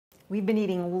We've been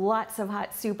eating lots of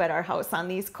hot soup at our house on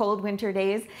these cold winter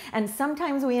days, and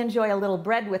sometimes we enjoy a little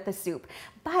bread with the soup.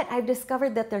 But I've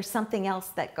discovered that there's something else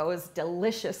that goes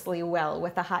deliciously well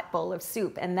with a hot bowl of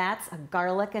soup, and that's a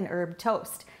garlic and herb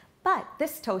toast. But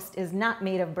this toast is not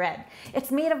made of bread.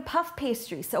 It's made of puff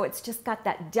pastry, so it's just got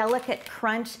that delicate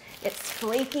crunch. It's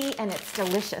flaky and it's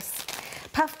delicious.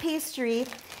 Puff pastry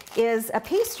is a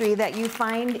pastry that you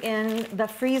find in the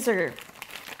freezer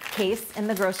case in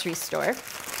the grocery store.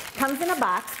 Comes in a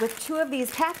box with 2 of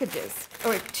these packages,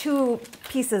 or 2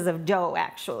 pieces of dough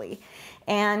actually.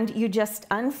 And you just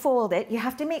unfold it. You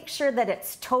have to make sure that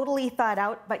it's totally thawed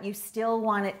out, but you still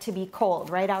want it to be cold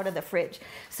right out of the fridge.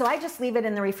 So I just leave it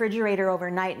in the refrigerator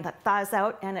overnight and it thaws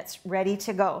out and it's ready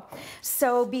to go.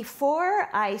 So before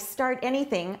I start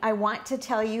anything, I want to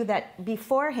tell you that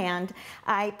beforehand,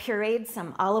 I pureed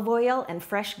some olive oil and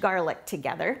fresh garlic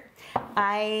together.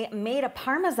 I made a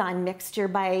Parmesan mixture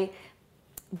by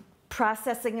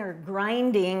processing or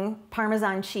grinding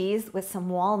Parmesan cheese with some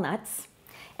walnuts.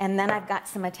 And then I've got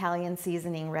some Italian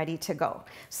seasoning ready to go.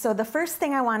 So the first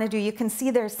thing I want to do, you can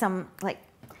see there's some like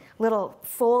little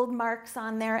fold marks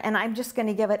on there, and I'm just going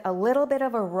to give it a little bit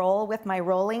of a roll with my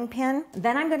rolling pin.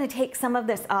 Then I'm going to take some of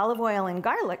this olive oil and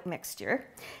garlic mixture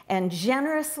and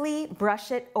generously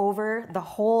brush it over the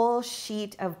whole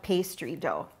sheet of pastry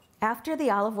dough. After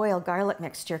the olive oil garlic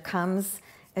mixture comes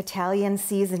Italian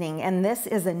seasoning, and this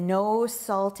is a no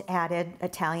salt added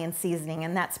Italian seasoning,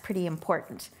 and that's pretty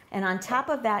important. And on top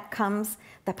of that comes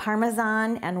the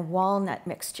Parmesan and walnut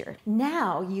mixture.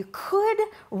 Now you could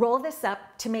roll this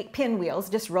up to make pinwheels,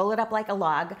 just roll it up like a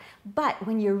log, but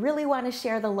when you really want to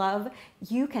share the love,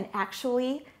 you can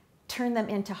actually turn them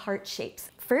into heart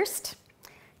shapes. First,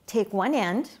 take one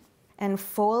end and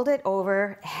fold it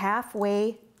over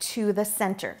halfway to the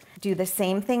center. Do the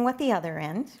same thing with the other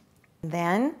end.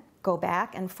 Then go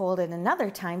back and fold it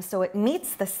another time so it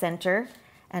meets the center,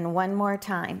 and one more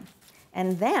time.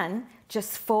 And then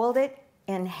just fold it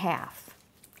in half.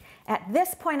 At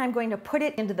this point, I'm going to put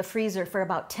it into the freezer for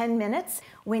about 10 minutes.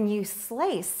 When you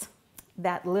slice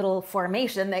that little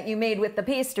formation that you made with the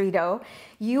pastry dough,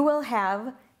 you will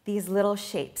have these little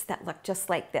shapes that look just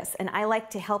like this. And I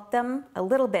like to help them a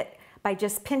little bit by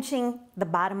just pinching the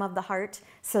bottom of the heart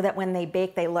so that when they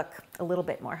bake, they look a little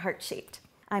bit more heart-shaped.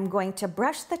 I'm going to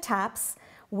brush the tops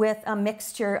with a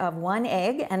mixture of 1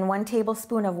 egg and 1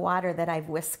 tablespoon of water that I've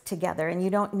whisked together. And you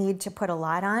don't need to put a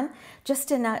lot on,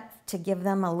 just enough to give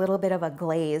them a little bit of a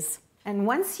glaze. And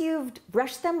once you've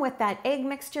brushed them with that egg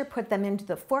mixture, put them into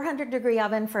the 400-degree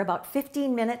oven for about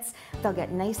 15 minutes. They'll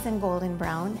get nice and golden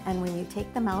brown. And when you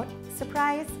take them out,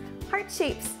 surprise, heart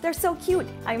shapes. They're so cute.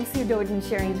 I'm Sue Doden,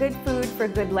 sharing good food for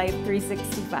Good Life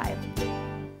 365.